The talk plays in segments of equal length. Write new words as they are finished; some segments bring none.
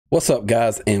What's up,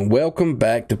 guys, and welcome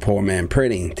back to Poor Man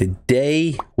Printing.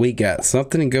 Today we got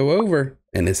something to go over,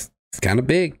 and it's kind of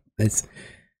big.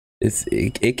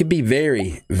 It could be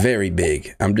very, very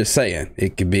big. I'm just saying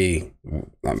it could be.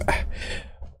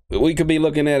 We could be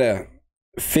looking at a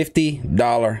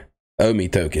 $50 OMI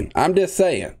token. I'm just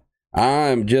saying.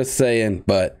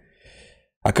 But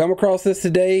I come across this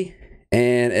today,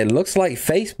 and it looks like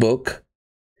Facebook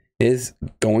is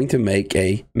going to make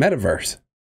a metaverse.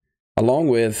 Along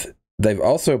with, they've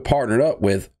also partnered up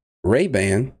with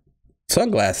Ray-Ban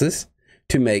sunglasses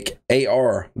to make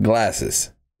AR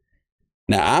glasses.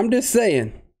 Now, I'm just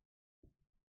saying,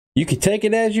 you can take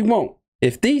it as you want.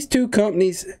 If these two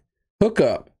companies hook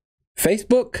up,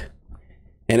 Facebook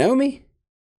and OMI,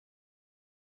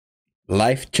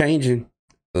 life-changing.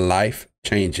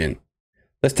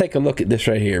 Let's take a look at this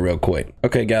right here real quick.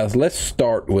 Okay, guys, let's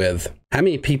start with how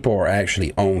many people are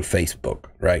actually on Facebook,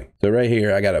 right? So right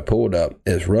here, I got it pulled up.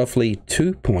 It's roughly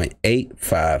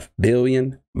 2.85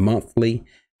 billion monthly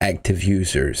active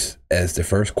users as the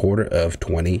first quarter of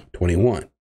 2021.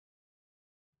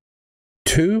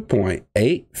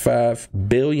 2.85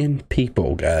 billion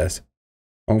people, guys,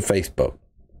 on Facebook.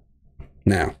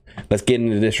 Now, let's get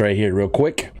into this right here real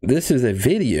quick. This is a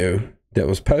video that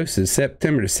was posted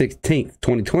September the 16th,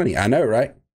 2020. I know,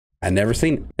 right? I never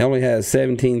seen it. It only has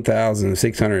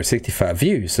 17,665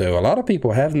 views. So a lot of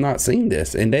people have not seen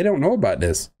this and they don't know about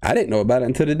this. I didn't know about it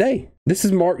until today. This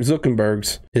is Mark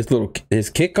Zukerberg's, his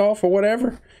kickoff or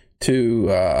whatever to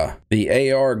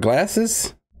the AR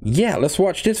glasses. Yeah, let's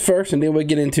watch this first and then we'll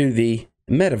get into the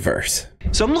metaverse.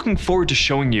 So I'm looking forward to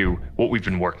showing you what we've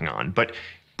been working on. But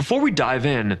before we dive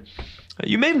in,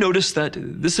 you may have noticed that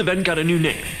this event got a new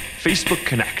name, Facebook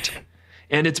Connect,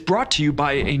 and it's brought to you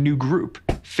by a new group,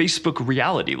 Facebook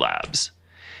Reality Labs.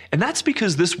 And that's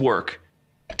because this work,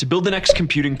 to build the next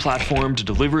computing platform, to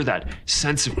deliver that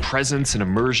sense of presence and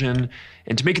immersion,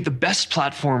 and to make it the best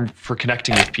platform for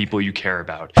connecting with people you care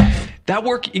about, that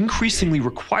work increasingly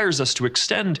requires us to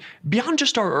extend beyond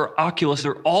just our Oculus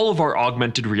or all of our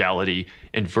augmented reality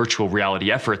and virtual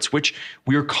reality efforts, which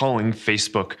we are calling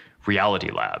Facebook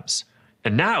Reality Labs.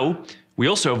 And now we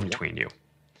also have between you.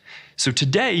 So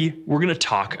today we're going to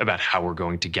talk about how we're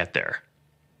going to get there.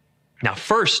 Now,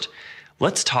 first,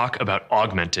 let's talk about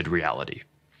augmented reality.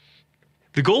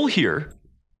 The goal here.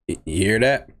 You hear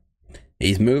that?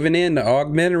 He's moving into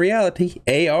augmented reality.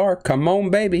 AR, come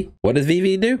on, baby. What does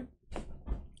Veve do?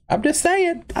 I'm just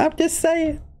saying.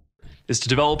 Is to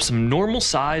develop some normal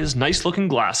size, nice looking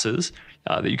glasses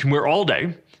that you can wear all day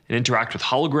and interact with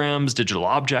holograms, digital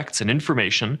objects, and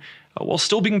information while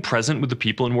still being present with the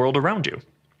people and world around you.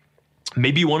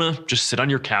 Maybe you want to just sit on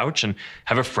your couch and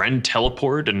have a friend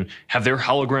teleport and have their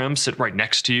hologram sit right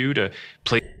next to you to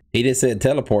play. He just said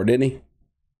teleport, didn't he?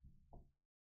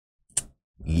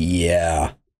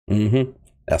 Yeah.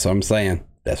 That's what I'm saying.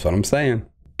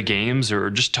 Games or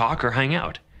just talk or hang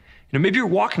out. Maybe you're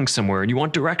walking somewhere and you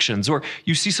want directions, or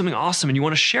you see something awesome and you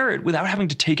want to share it without having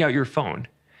to take out your phone.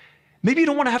 Maybe you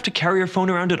don't want to have to carry your phone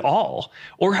around at all,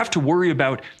 or have to worry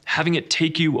about having it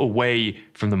take you away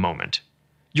from the moment.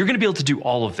 You're going to be able to do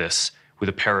all of this with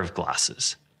a pair of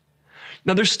glasses.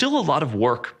 Now, there's still a lot of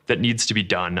work that needs to be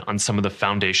done on some of the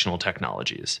foundational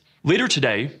technologies. Later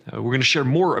today, we're going to share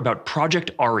more about Project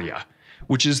Aria,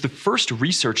 which is the first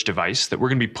research device that we're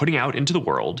going to be putting out into the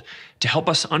world to help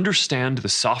us understand the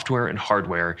software and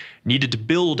hardware needed to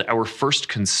build our first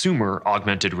consumer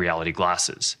augmented reality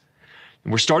glasses.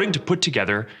 And we're starting to put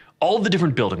together all the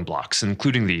different building blocks,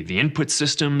 including the input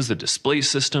systems, the display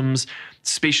systems,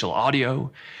 spatial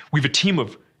audio. We have a team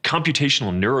of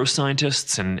computational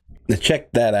neuroscientists and... Now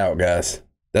check that out, guys.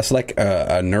 That's like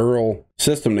a neural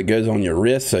system that goes on your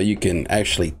wrist so you can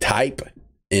actually type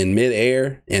in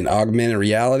midair in augmented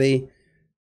reality.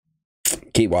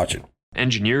 Keep watching.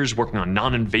 Engineers working on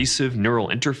non-invasive neural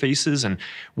interfaces and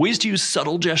ways to use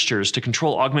subtle gestures to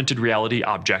control augmented reality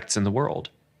objects in the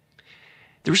world.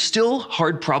 There's still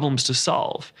hard problems to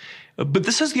solve, but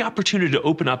this has the opportunity to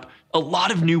open up a lot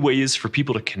of new ways for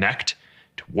people to connect,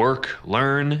 to work,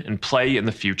 learn, and play in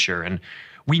the future. And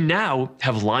we now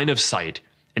have line of sight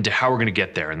into how we're going to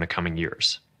get there in the coming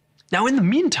years. Now, in the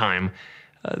meantime,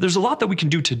 there's a lot that we can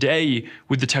do today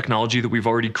with the technology that we've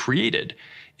already created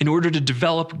in order to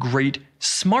develop great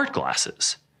smart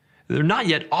glasses. They're not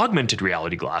yet augmented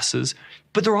reality glasses,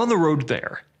 but they're on the road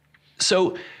there.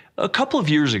 So a couple of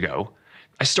years ago,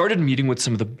 I started meeting with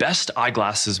some of the best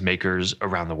eyeglasses makers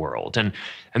around the world. And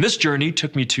this journey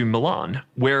took me to Milan,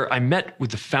 where I met with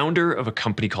the founder of a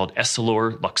company called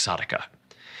EssilorLuxottica.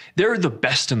 They're the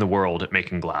best in the world at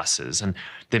making glasses, and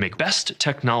they make best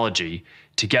technology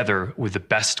together with the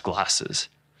best glasses.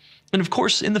 And of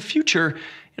course, in the future,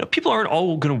 people aren't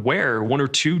all going to wear one or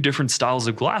two different styles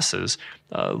of glasses,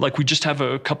 like we just have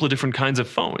a couple of different kinds of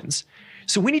phones.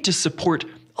 So we need to support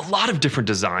a lot of different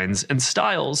designs and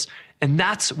styles, and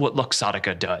that's what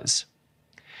Luxottica does.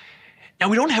 Now,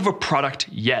 we don't have a product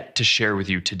yet to share with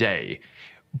you today,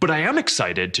 but I am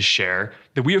excited to share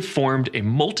that we have formed a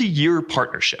multi-year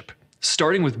partnership,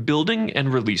 starting with building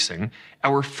and releasing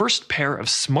our first pair of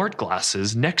smart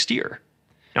glasses next year.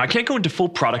 Now, I can't go into full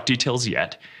product details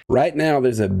yet. Right now,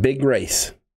 there's a big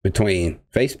race between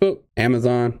Facebook,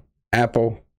 Amazon,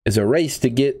 Apple. It's a race to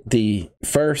get the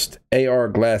first AR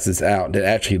glasses out that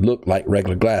actually look like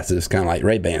regular glasses, kind of like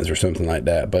Ray-Bans or something like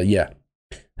that. But yeah,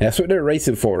 that's what they're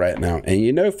racing for right now.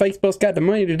 And Facebook's got the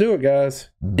money to do it, guys.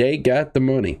 They got the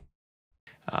money.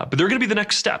 But they're going to be the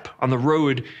next step on the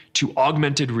road to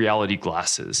augmented reality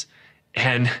glasses.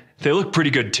 And they look pretty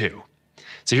good too.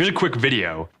 So here's a quick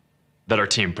video that our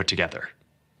team put together.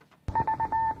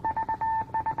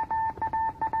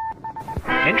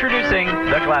 Introducing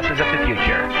the glasses of the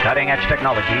future. Cutting-edge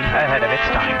technology ahead of its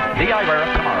time. The eyewear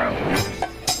of tomorrow.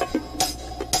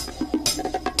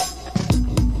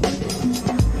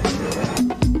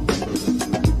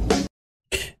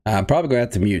 I'm probably going to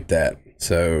have to mute that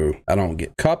so I don't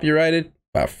get copyrighted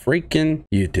by freaking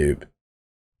YouTube.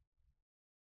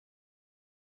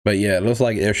 But yeah, it looks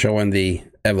like they're showing the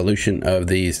evolution of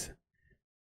these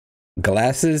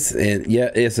glasses. And yeah,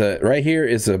 right here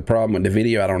is a problem with the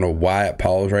video. I don't know why it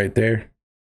paused right there.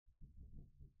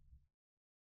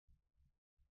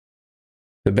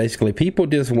 So basically, people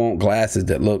just want glasses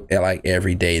that look like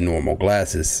everyday normal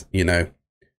glasses,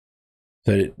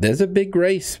 So there's a big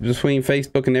race between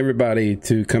Facebook and everybody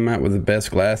to come out with the best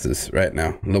glasses right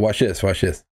now. Watch this, watch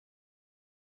this.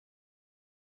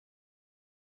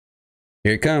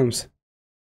 Here it comes.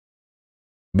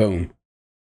 Boom.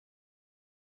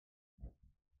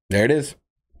 There it is.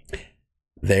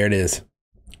 There it is.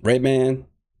 Ray-Ban,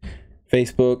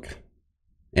 Facebook,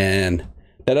 and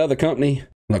that other company,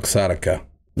 Luxottica.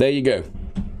 There you go.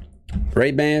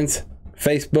 Ray-Bans,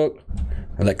 Facebook,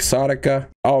 Luxottica,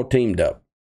 all teamed up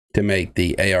to make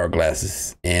the AR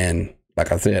glasses. And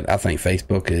like I said, I think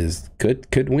Facebook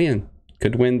could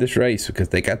win this race because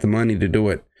they got the money to do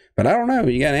it. But I don't know.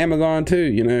 You got Amazon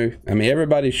too,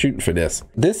 everybody's shooting for this.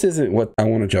 This isn't what I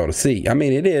wanted y'all to see. I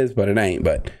mean, it is, but it ain't.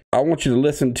 But I want you to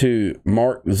listen to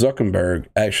Mark Zukerberg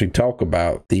actually talk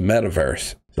about the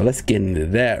metaverse. So let's get into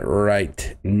that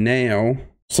right now.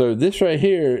 So this right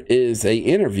here is a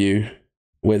interview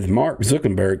with Mark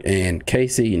Zukerberg and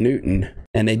Casey Newton.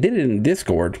 And they did it in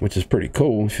Discord, which is pretty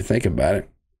cool if you think about it.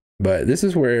 But this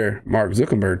is where Mark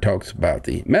Zukerberg talks about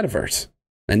the metaverse.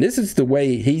 And this is the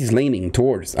way he's leaning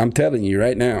towards. I'm telling you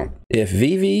right now, if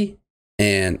Veve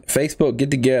and Facebook get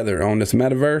together on this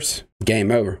metaverse,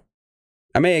 game over.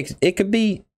 I mean, it could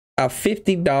be a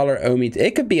 $50 OMI.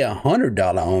 It could be a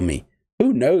 $100 OMI.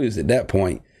 Who knows at that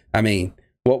point? I mean,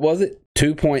 what was it?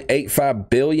 2.85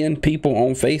 billion people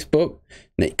on Facebook.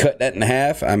 And they cut that in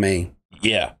half. I mean,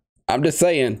 yeah. I'm just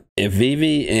saying, if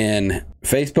Veve and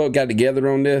Facebook got together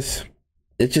on this,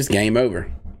 it's just game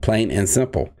over. Plain and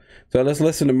simple. So let's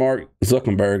listen to Mark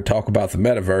Zukerberg talk about the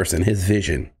metaverse and his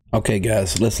vision. Okay,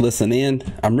 guys, let's listen in.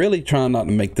 I'm really trying not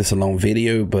to make this a long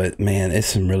video, but man, it's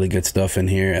some really good stuff in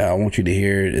here. I want you to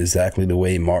hear it exactly the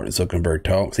way Mark Zukerberg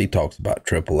talks. He talks about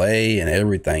AAA and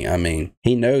everything. I mean,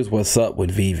 he knows what's up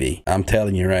with Veve. I'm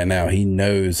telling you right now, he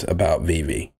knows about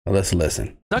Veve. Let's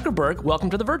listen. Zukerberg, welcome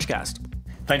to the Vergecast.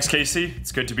 Thanks, Casey.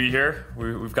 It's good to be here.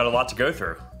 We've got a lot to go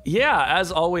through. Yeah,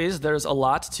 as always, there's a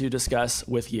lot to discuss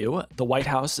with you. The White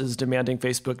House is demanding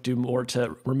Facebook do more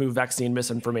to remove vaccine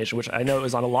misinformation, which I know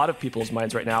is on a lot of people's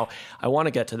minds right now. I want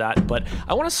to get to that, but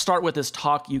I want to start with this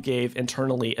talk you gave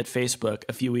internally at Facebook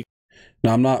a few weeks.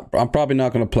 No, I'm probably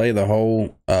not going to play the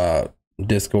whole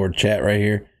Discord chat right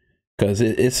here because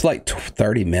it's like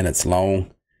 30 minutes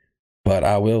long, but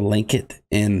I will link it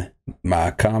in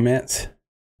my comments.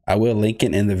 I will link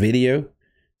it in the video.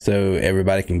 So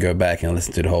everybody can go back and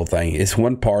listen to the whole thing. It's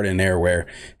one part in there where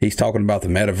he's talking about the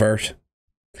metaverse.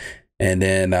 And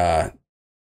then,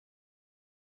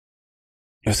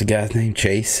 what's the guy's name?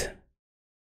 Chase.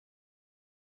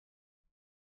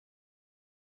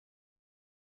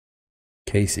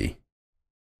 Casey.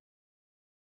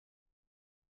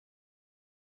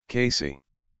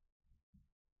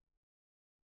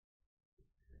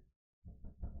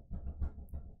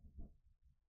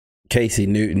 Casey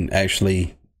Newton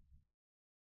actually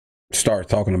start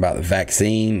talking about the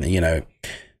vaccine, the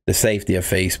safety of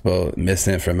Facebook,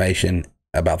 misinformation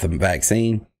about the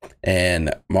vaccine.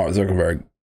 And Mark Zuckerberg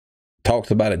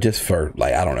talks about it just for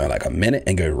like a minute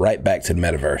and go right back to the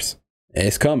metaverse.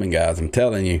 It's coming, guys. I'm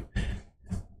telling you.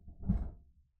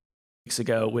 Weeks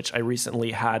ago, which I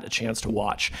recently had a chance to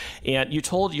watch. And you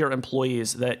told your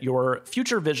employees that your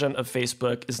future vision of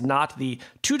Facebook is not the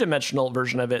two-dimensional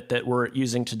version of it that we're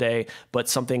using today, but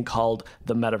something called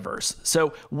the metaverse.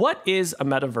 So what is a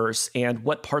metaverse, and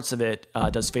what parts of it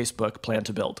does Facebook plan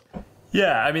to build?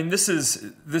 Yeah, I mean, this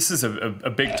is a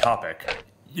big topic.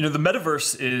 You know, the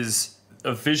metaverse is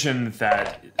a vision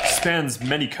that spans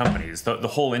many companies, the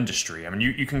whole industry. I mean,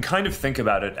 you can kind of think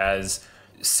about it as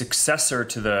successor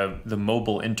to the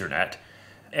mobile internet,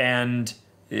 and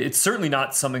it's certainly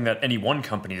not something that any one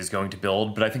company is going to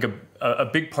build, but I think a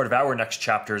big part of our next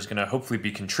chapter is going to hopefully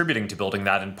be contributing to building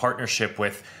that in partnership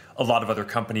with a lot of other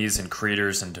companies and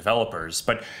creators and developers.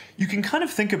 But you can kind of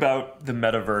think about the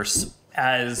metaverse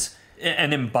as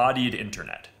an embodied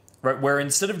internet, right? Where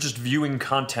instead of just viewing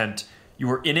content, you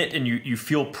are in it and you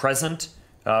feel present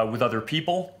with other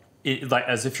people, like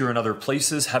as if you're in other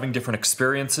places, having different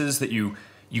experiences that you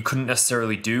couldn't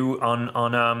necessarily do on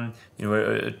a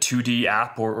 2D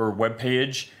app or web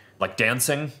page, like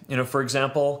dancing, for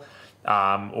example,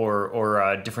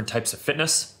 or different types of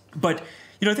fitness. But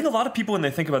I think a lot of people, when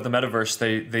they think about the metaverse,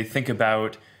 they think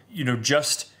about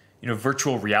just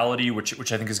virtual reality,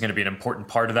 which I think is going to be an important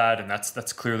part of that, and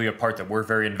that's clearly a part that we're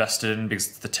very invested in because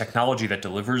it's the technology that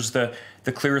delivers the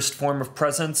clearest form of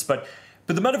presence. But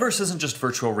the metaverse isn't just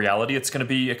virtual reality. It's going to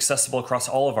be accessible across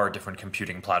all of our different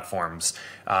computing platforms,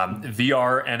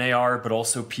 VR and AR, but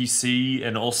also PC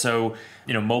and also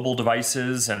mobile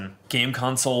devices and game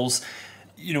consoles.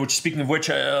 Which, speaking of which,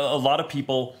 a lot of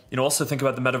people also think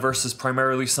about the metaverse as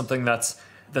primarily something that's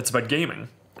about gaming.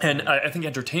 And I think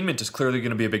entertainment is clearly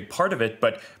going to be a big part of it,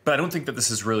 but I don't think that this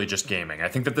is really just gaming. I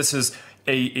think that this is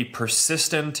a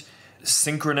persistent,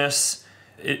 synchronous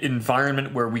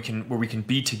environment where we can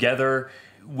be together,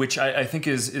 which I think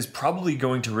is probably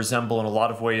going to resemble in a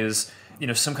lot of ways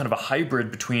some kind of a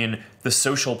hybrid between the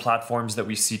social platforms that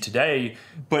we see today,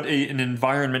 but an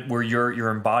environment where you're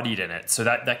embodied in it. So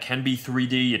that can be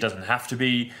 3D. It doesn't have to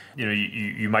be.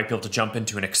 You might be able to jump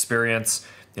into an experience,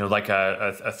 like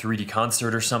a 3D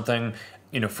concert or something,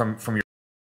 from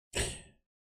your.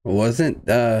 Wasn't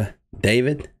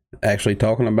David actually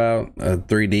talking about a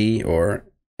 3D or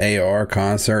AR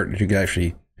concert that you could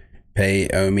actually pay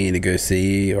Omi to go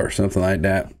see or something like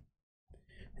that?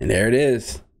 And there it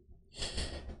is.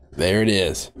 There it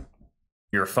is.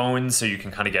 Your phone, so you can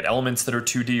kind of get elements that are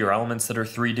 2D or elements that are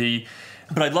 3D.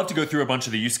 But I'd love to go through a bunch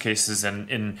of the use cases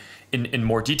in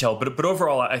more detail. But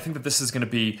overall, I think that this is going to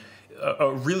be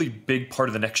a really big part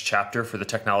of the next chapter for the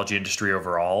technology industry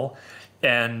overall.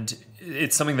 And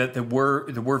it's something that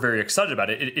we're very excited about.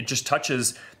 It just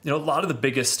touches a lot of the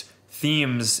biggest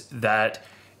themes that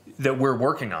we're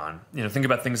working on. Think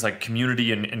about things like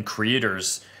community and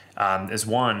creators as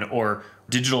one, or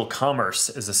digital commerce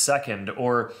as a second,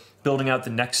 or building out the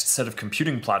next set of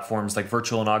computing platforms like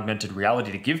virtual and augmented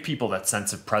reality to give people that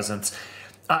sense of presence.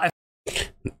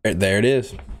 There it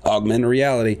is, augmented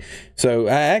reality. So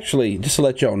I actually, just to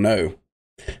let y'all know,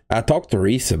 I talked to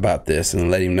Reese about this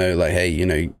and let him know, like, hey,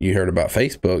 you heard about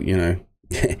Facebook,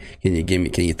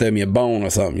 can you throw me a bone or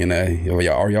something?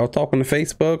 Are y'all talking to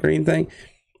Facebook or anything?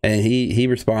 And he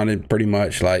responded pretty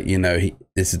much like,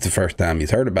 this is the first time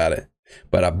he's heard about it.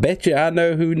 But I bet you I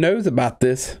know who knows about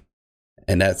this.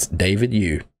 And that's David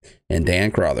Yu and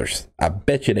Dan Crothers. I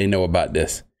bet you they know about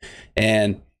this.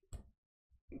 And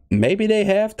maybe they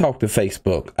have talked to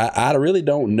Facebook. I really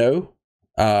don't know.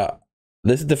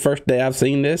 This is the first day I've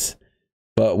seen this.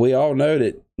 But we all know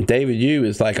that David Yu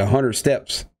is like 100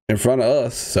 steps in front of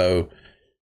us. So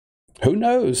who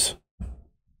knows?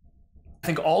 I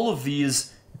think all of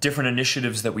these different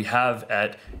initiatives that we have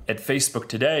at Facebook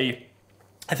today,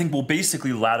 I think will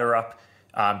basically ladder up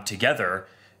together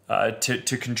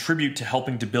to contribute to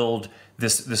helping to build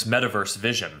this metaverse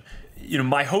vision.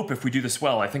 My hope, if we do this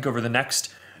well, I think over the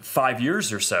next 5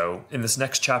 years or so, in this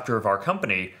next chapter of our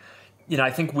company, I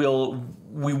think we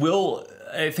will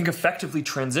effectively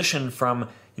transition from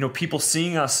people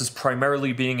seeing us as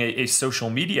primarily being a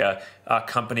social media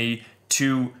company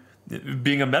to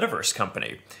being a metaverse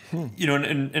company.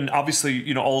 And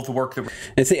obviously, all of the work that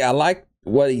and see, I like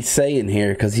what he's saying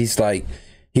here, because he's like,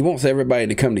 he wants everybody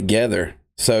to come together.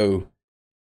 So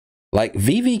like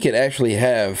Veve could actually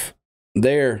have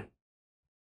their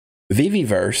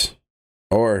Veveverse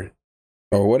or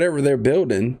whatever they're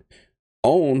building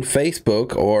on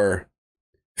Facebook, or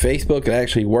Facebook could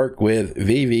actually work with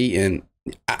Veve. And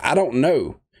I don't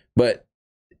know, but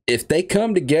if they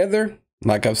come together,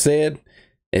 like I've said,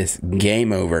 it's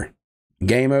game over.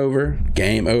 Game over.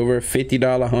 Game over. $50,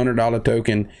 $100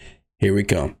 token. Here we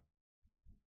come.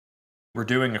 we're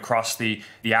doing across the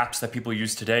apps that people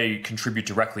use today contribute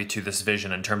directly to this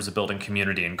vision in terms of building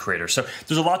community and creators. So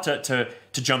there's a lot to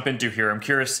jump into here. I'm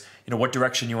curious, what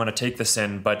direction you want to take this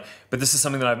in, but this is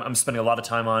something that I'm spending a lot of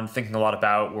time on, thinking a lot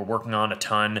about. We're working on a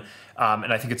ton,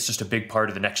 and I think it's just a big part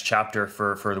of the next chapter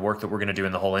for the work that we're going to do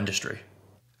in the whole industry.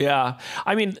 Yeah.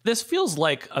 I mean, this feels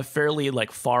like a fairly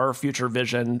far future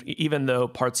vision, even though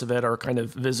parts of it are kind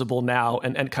of visible now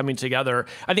and coming together.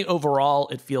 I think overall,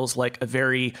 it feels like a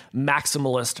very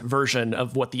maximalist version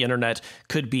of what the internet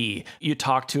could be. You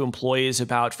talk to employees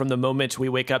about from the moment we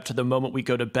wake up to the moment we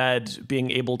go to bed, being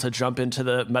able to jump into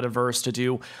the metaverse to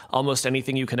do almost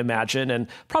anything you can imagine. And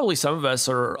probably some of us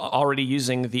are already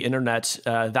using the internet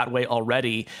that way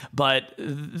already. But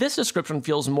this description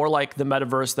feels more like the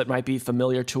metaverse that might be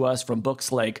familiar to us from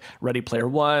books like Ready Player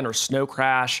One or Snow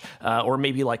Crash, or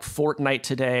maybe like Fortnite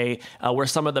today, where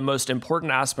some of the most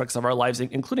important aspects of our lives,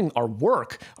 including our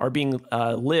work, are being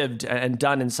lived and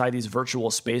done inside these virtual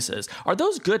spaces. Are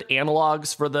those good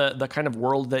analogs for the kind of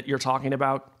world that you're talking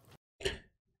about?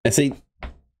 And see,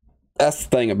 that's the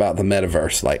thing about the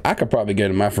metaverse. I could probably go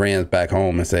to my friends back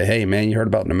home and say, hey, man, you heard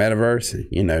about the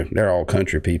metaverse? They're all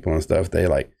country people and stuff. They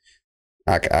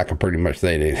I can pretty much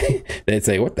say they'd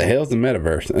say, what the hell's the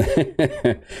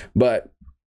metaverse? But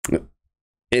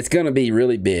it's going to be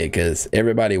really big because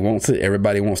everybody wants it.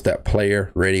 Everybody wants that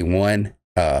player ready one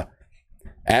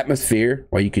atmosphere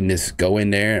where you can just go in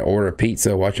there and order a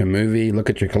pizza, watch a movie, look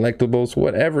at your collectibles,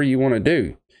 whatever you want to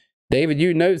do. David,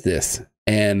 you knows this.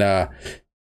 And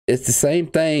it's the same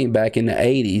thing back in the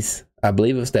 80s. I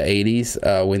believe it was the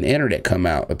 80s when the internet come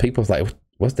out. But people was like,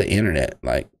 what's the internet?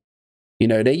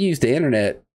 They used the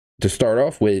internet to start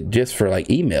off with just for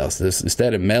emails.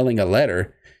 Instead of mailing a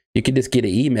letter, you could just get an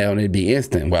email and it'd be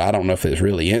instant. Well, I don't know if it's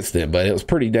really instant, but it was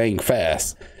pretty dang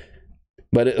fast.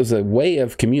 But it was a way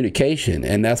of communication.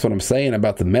 And that's what I'm saying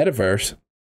about the metaverse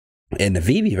and the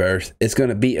Veveverse. It's going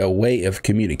to be a way of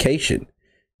communication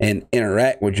and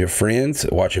interact with your friends,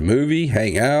 watch a movie,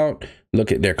 hang out,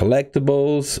 look at their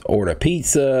collectibles, order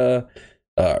pizza,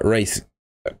 race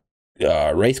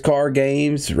car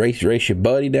games, race your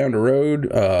buddy down the road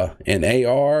in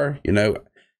AR.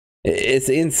 It's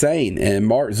insane, and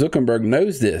Mark Zukerberg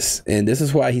knows this, and this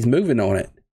is why he's moving on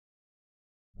it.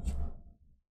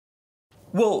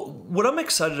 Well, what I'm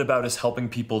excited about is helping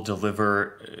people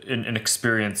deliver and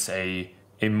experience a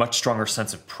much stronger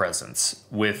sense of presence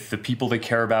with the people they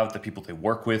care about, the people they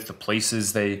work with, the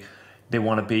places they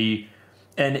want to be.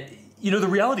 And the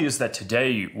reality is that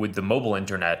today with the mobile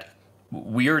internet,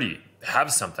 we already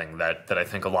have something that I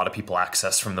think a lot of people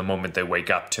access from the moment they wake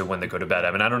up to when they go to bed.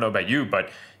 I mean, I don't know about you, but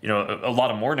a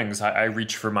lot of mornings I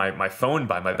reach for my phone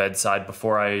by my bedside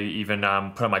before I even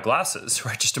put on my glasses,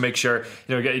 right? Just to make sure,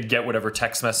 get whatever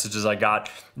text messages I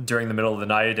got during the middle of the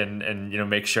night and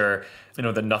make sure,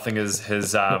 that nothing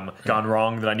has gone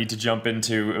wrong that I need to jump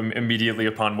into immediately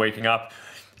upon waking up.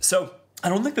 So I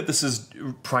don't think that this is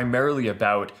primarily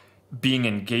about being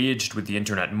engaged with the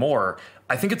internet more.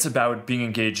 I think it's about being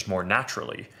engaged more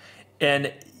naturally.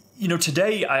 And,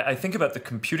 today I think about the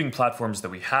computing platforms that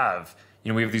we have.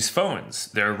 We have these phones.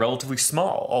 They're relatively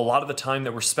small. A lot of the time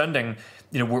that we're spending,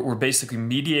 we're basically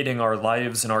mediating our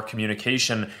lives and our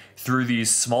communication through these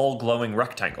small glowing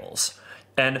rectangles.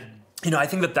 And, I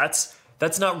think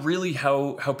that's not really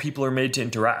how people are made to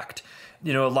interact.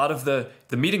 A lot of the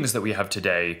meetings that we have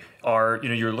today are,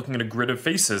 you're looking at a grid of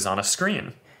faces on a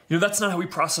screen. That's not how we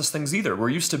process things either. We're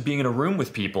used to being in a room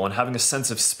with people and having a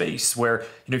sense of space where,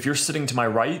 if you're sitting to my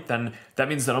right, then that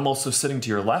means that I'm also sitting to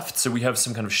your left. So we have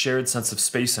some kind of shared sense of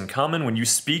space in common. When you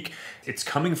speak, it's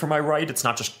coming from my right. It's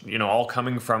not just, all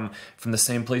coming from the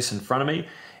same place in front of me.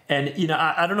 And,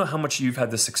 I don't know how much you've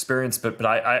had this experience, but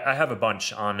I have a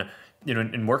bunch on,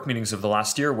 in work meetings of the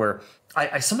last year where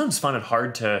I sometimes find it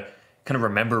hard to kind of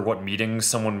remember what meeting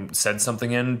someone said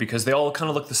something in because they all kind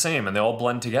of look the same and they all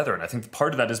blend together. And I think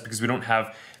part of that is because we don't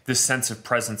have this sense of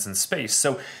presence in space.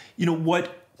 So, what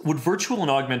virtual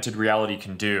and augmented reality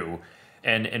can do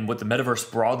and what the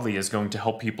metaverse broadly is going to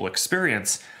help people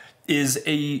experience is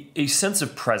a sense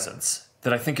of presence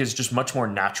that I think is just much more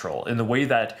natural in the way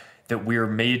that we're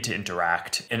made to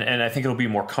interact. And I think it'll be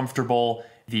more comfortable.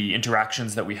 The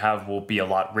interactions that we have will be a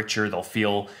lot richer. They'll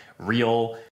feel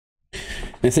real.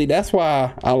 And see, that's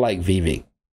why I like Veve.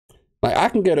 I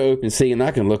can go to OpenSea and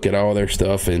I can look at all their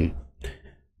stuff and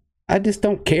I just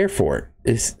don't care for it.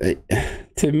 It's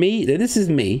to me, this is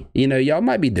me. Y'all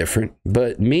might be different,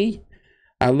 but me,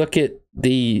 I look at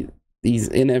these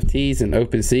NFTs and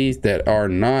OpenSeas that are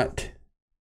not,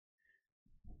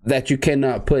 that you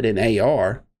cannot put in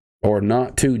AR or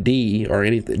not 2D or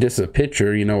anything, just a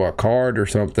picture, a card or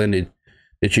something.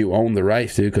 that you own the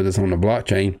rights to because it's on the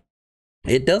blockchain,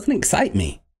 it doesn't excite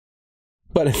me.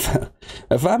 But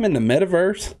if I'm in the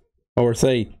metaverse, or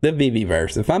say the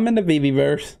Veveverse, if I'm in the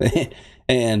Veveverse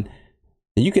and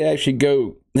you could actually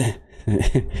go,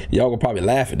 y'all will probably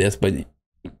laugh at this, but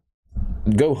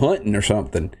go hunting or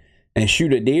something and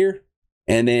shoot a deer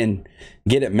and then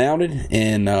get it mounted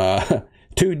in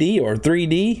 2D or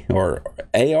 3D or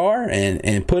AR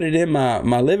and put it in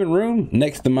my living room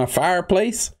next to my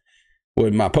fireplace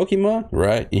with my Pokemon,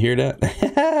 right? You hear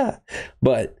that?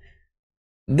 But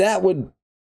that would,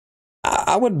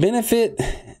 I would benefit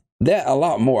that a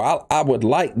lot more. I would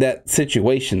like that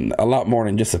situation a lot more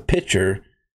than just a picture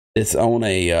that's on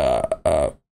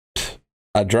a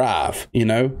drive, you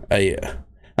know,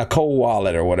 a cold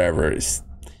wallet or whatever. It's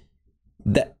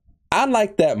that I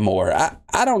like that more.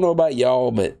 I don't know about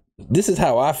y'all, but this is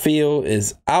how I feel.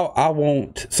 Is I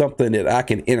want something that I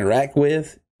can interact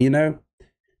with, you know,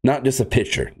 not just a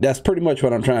picture. That's pretty much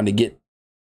what I'm trying to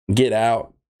get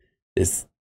out.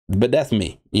 But that's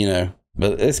me, you know.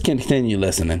 But let's continue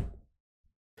listening.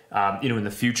 In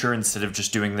the future, instead of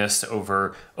just doing this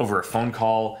over a phone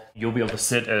call, you'll be able to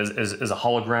sit as a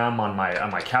hologram on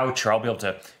my couch, or I'll be able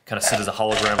to kind of sit as a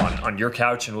hologram on your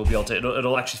couch, and we'll be able to.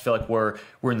 It'll actually feel like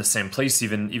we're in the same place,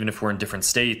 even if we're in different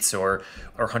states or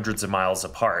hundreds of miles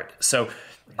apart. So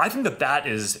I think that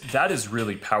is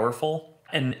really powerful.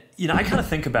 And I kind of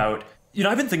think about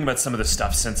I've been thinking about some of this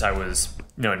stuff since I was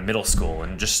in middle school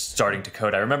and just starting to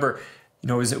code. I remember.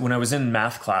 When I was in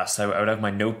math class, I would have my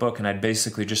notebook and I'd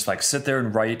basically just like sit there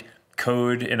and write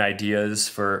code and ideas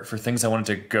for things I wanted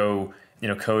to go,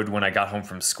 code when I got home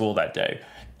from school that day.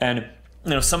 And,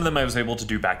 some of them I was able to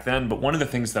do back then, but one of the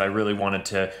things that I really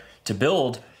wanted to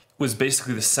build was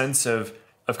basically the sense of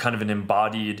kind of an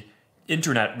embodied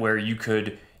internet where you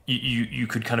could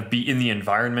kind of be in the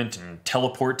environment and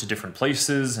teleport to different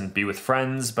places and be with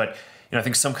friends. But I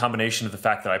think some combination of the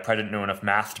fact that I probably didn't know enough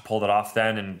math to pull that off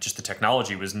then, and just the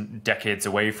technology was decades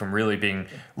away from really being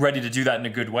ready to do that in a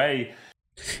good way.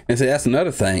 And so that's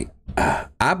another thing.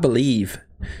 I believe,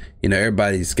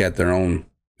 everybody's got their own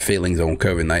feelings on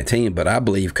COVID-19, but I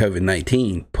believe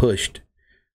COVID-19 pushed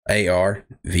AR,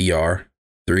 VR,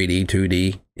 3D,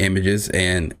 2D images,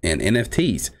 and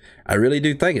NFTs. I really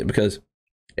do think it, because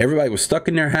everybody was stuck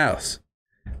in their house.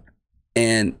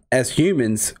 And as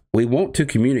humans, we want to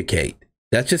communicate.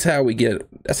 That's just how we get.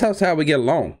 That's how we get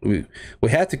along. We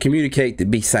have to communicate to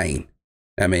be sane.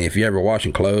 I mean, if you're ever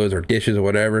washing clothes or dishes or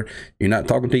whatever, you're not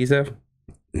talking to yourself.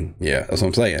 Yeah, that's what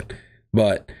I'm saying.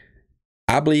 But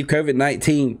I believe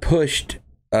COVID-19 pushed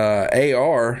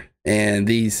AR and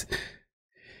these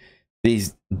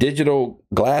digital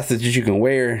glasses that you can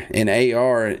wear in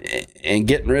AR and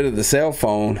getting rid of the cell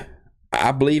phone.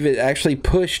 I believe it actually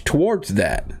pushed towards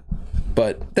that.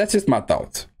 But that's just my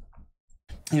thoughts.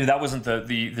 That wasn't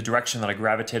the direction that I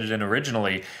gravitated in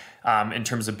originally, in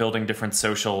terms of building different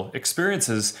social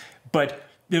experiences. But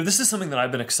this is something that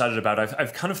I've been excited about.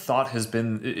 I've kind of thought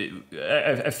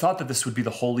I've thought that this would be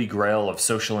the holy grail of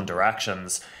social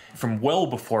interactions from well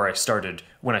before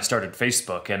when I started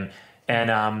Facebook, and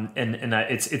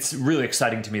it's really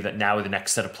exciting to me that now the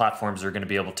next set of platforms are going to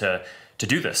be able to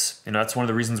do this. That's one of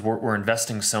the reasons we're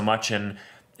investing so much in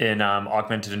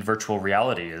augmented and virtual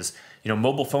reality. Is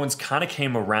mobile phones kind of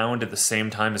came around at the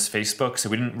same time as Facebook, so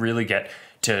we didn't really get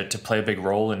to play a big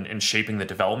role in shaping the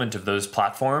development of those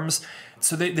platforms.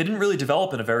 So they didn't really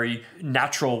develop in a very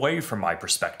natural way from my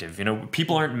perspective.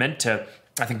 People aren't meant to,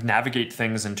 I think, navigate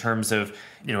things in terms of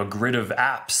a grid of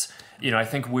apps. I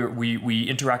think we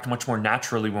interact much more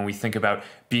naturally when we think about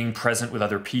being present with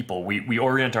other people. We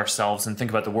orient ourselves and think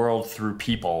about the world through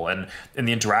people and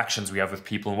the interactions we have with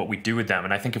people and what we do with them.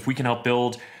 And I think if we can help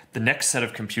build the next set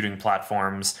of computing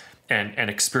platforms and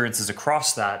experiences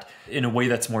across that in a way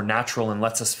that's more natural and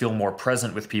lets us feel more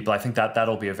present with people, I think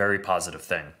that'll be a very positive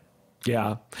thing.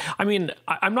 Yeah. I mean,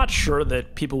 I'm not sure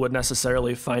that people would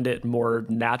necessarily find it more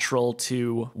natural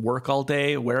to work all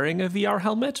day wearing a VR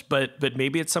helmet, but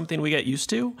maybe it's something we get used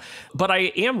to. But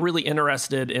I am really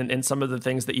interested in some of the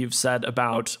things that you've said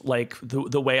about like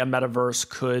the way a metaverse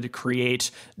could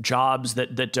create jobs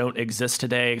that don't exist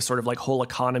today, sort of like whole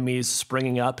economies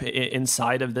springing up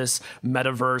inside of this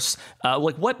metaverse.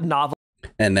 Like what novel?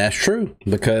 And that's true,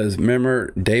 because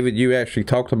remember, David, you actually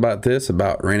talked about this,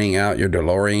 about renting out your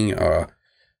DeLorean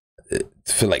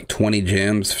for like 20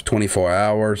 gems, 24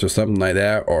 hours or something like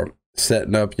that, or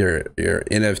setting up your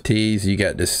NFTs. You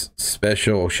got this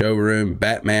special showroom,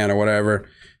 Batman or whatever,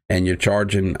 and you're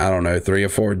charging, I don't know, 3 or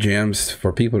 4 gems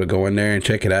for people to go in there and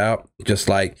check it out. Just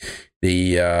like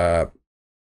the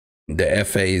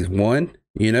FA1,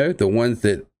 the ones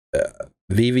that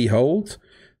Veve holds.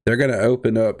 they're going to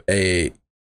open up a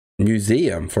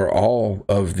museum for all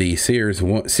of the Series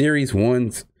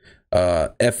 1's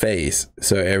FAs.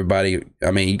 So everybody,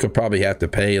 I mean, you could probably have to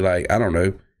pay like, I don't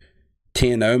know,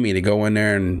 10 OMI to go in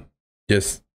there and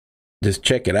just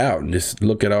check it out and just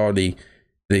look at all the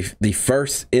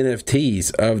first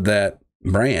NFTs of that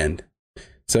brand.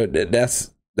 So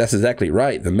that's exactly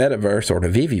right. The metaverse or the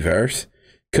Viviverse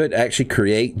could actually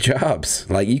create jobs.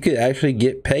 Like you could actually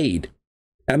get paid.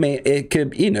 I mean, it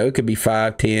could, it could be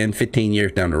 5, 10, 15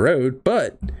 years down the road,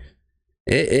 but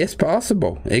it's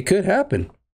possible. It could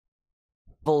happen.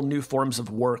 New forms of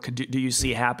work do you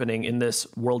see happening in this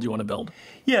world you want to build?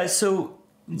 Yeah, so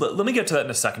let me get to that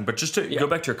in a second, but just to go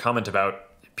back to your comment about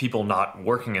people not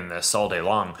working in this all day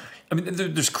long. I mean,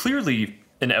 there's clearly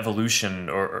an evolution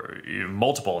or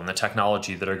multiple in the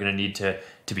technology that are going to need to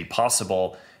be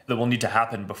possible, that will need to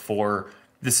happen before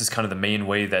this is kind of the main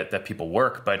way that people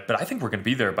work. But I think we're going to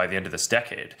be there by the end of this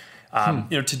decade.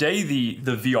 Today the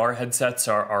VR headsets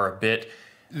are a bit,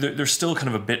 they're still kind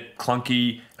of a bit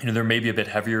clunky. They're maybe a bit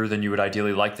heavier than you would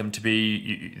ideally like them to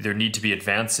be. There need to be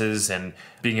advances in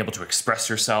being able to express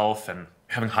yourself and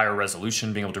having higher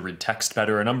resolution, being able to read text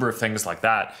better, a number of things like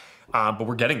that. But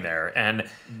we're getting there. And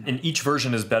each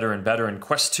version is better and better. And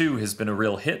Quest 2 has been a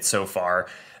real hit so far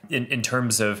in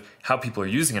terms of how people are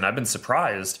using it. I've been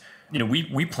surprised.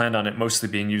 We planned on it mostly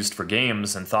being used for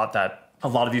games and thought that a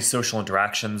lot of these social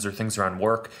interactions or things around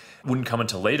work wouldn't come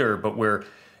until later. But we're,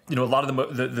 a lot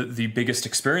of the biggest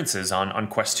experiences on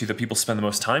Quest 2 that people spend the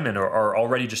most time in are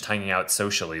already just hanging out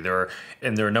socially. There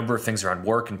are a number of things around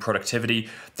work and productivity.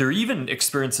 There are even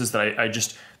experiences that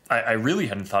I really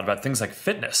hadn't thought about, things like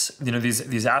fitness.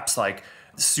 These apps like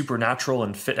Supernatural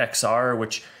and FitXR,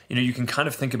 which you can kind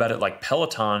of think about it like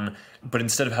Peloton, but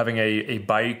instead of having a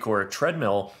bike or a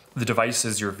treadmill, the device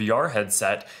is your VR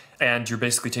headset, and you're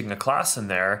basically taking a class in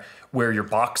there where you're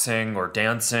boxing or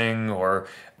dancing or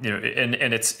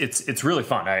and it's really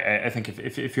fun. I think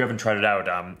if you haven't tried it out,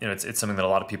 it's something that a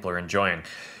lot of people are enjoying.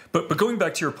 But going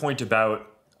back to your point about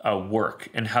work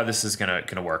and how this is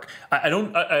gonna work,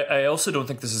 I also don't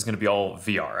think this is gonna be all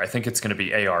VR. I think it's gonna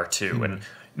be AR too.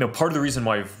 And part of the reason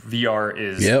why VR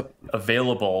is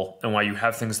available and why you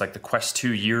have things like the Quest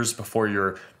 2 years before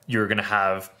you're gonna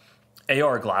have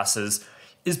AR glasses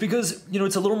is because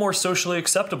it's a little more socially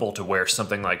acceptable to wear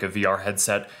something like a VR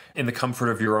headset in the comfort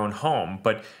of your own home.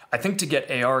 But I think to get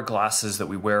AR glasses that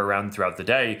we wear around throughout the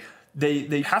day,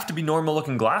 they have to be normal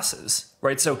looking glasses,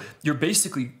 right? So you're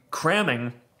basically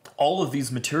cramming all of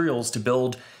these materials to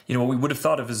build, what we would have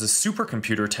thought of as a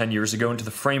supercomputer 10 years ago into the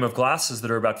frame of glasses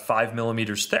that are about 5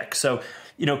 millimeters thick. So,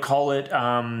 call it,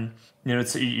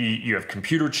 you have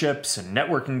computer chips and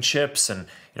networking chips and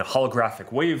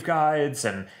holographic waveguides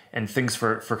and things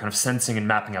for kind of sensing and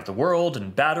mapping out the world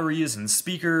and batteries and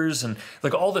speakers and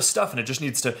like all this stuff, and it just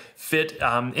needs to fit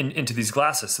into these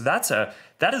glasses. So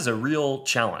that is a real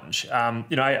challenge.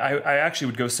 I actually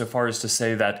would go so far as to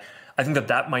say that I think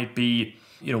that might be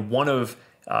one of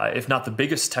if not the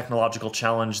biggest technological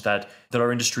challenge that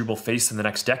our industry will face in the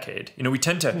next decade. We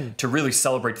tend to really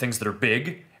celebrate things that are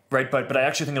big, right? But I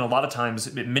actually think in a lot of times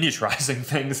miniaturizing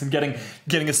things and getting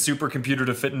a supercomputer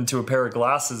to fit into a pair of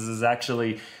glasses is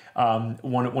actually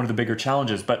one of the bigger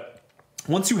challenges. But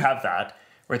once you have that,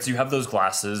 right? So you have those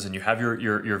glasses and you have your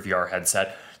VR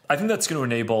headset. I think that's going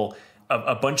to enable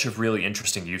a bunch of really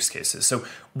interesting use cases. So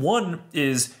one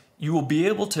is you will be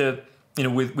able to,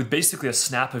 with basically a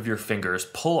snap of your fingers,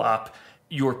 pull up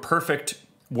your perfect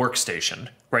workstation,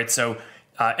 right? So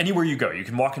anywhere you go, you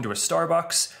can walk into a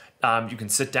Starbucks, you can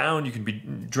sit down, you can be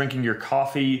drinking your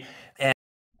coffee.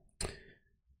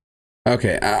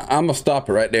 Okay, I'm going to stop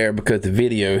it right there because the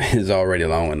video is already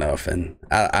long enough. And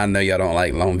I know y'all don't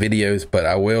like long videos, but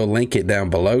I will link it down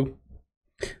below.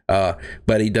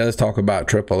 But he does talk about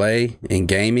AAA and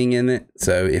gaming in it.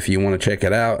 So if you want to check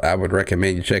it out, I would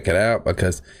recommend you check it out,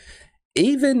 because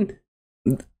even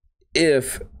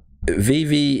if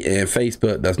Veve and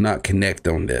Facebook does not connect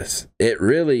on this, it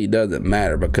really doesn't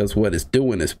matter, because what it's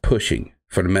doing is pushing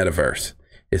for the metaverse.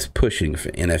 It's pushing for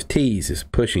NFTs. It's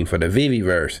pushing for the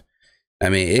Viviverse. I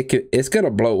mean, it's going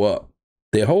to blow up.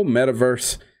 The whole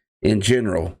metaverse in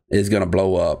general is going to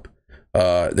blow up.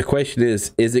 The question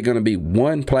is it going to be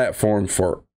one platform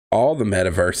for all the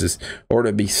metaverses, or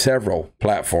to be several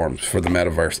platforms for the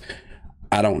metaverse?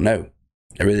 I don't know.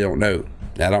 I really don't know.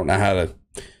 I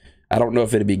don't know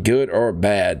if it'd be good or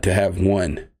bad to have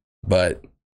one, but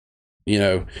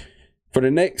for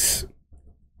the next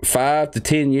 5 to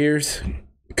 10 years,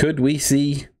 could we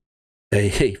see a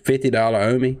 $50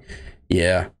 OMI?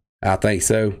 Yeah, I think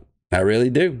so. I really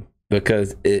do,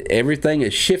 because everything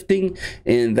is shifting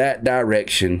in that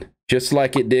direction, just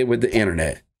like it did with the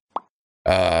internet.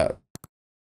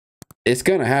 It's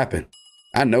gonna happen.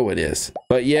 I know it is.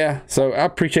 But yeah, so I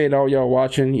appreciate all y'all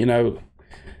watching. You know,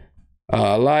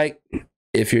 like,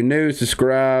 if you're new,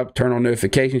 subscribe, turn on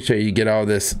notifications so you get all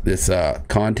this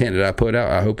content that I put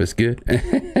out. I hope it's good.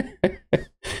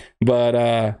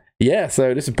 But yeah,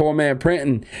 so this is Poor Man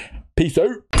Printing. Peace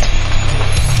out.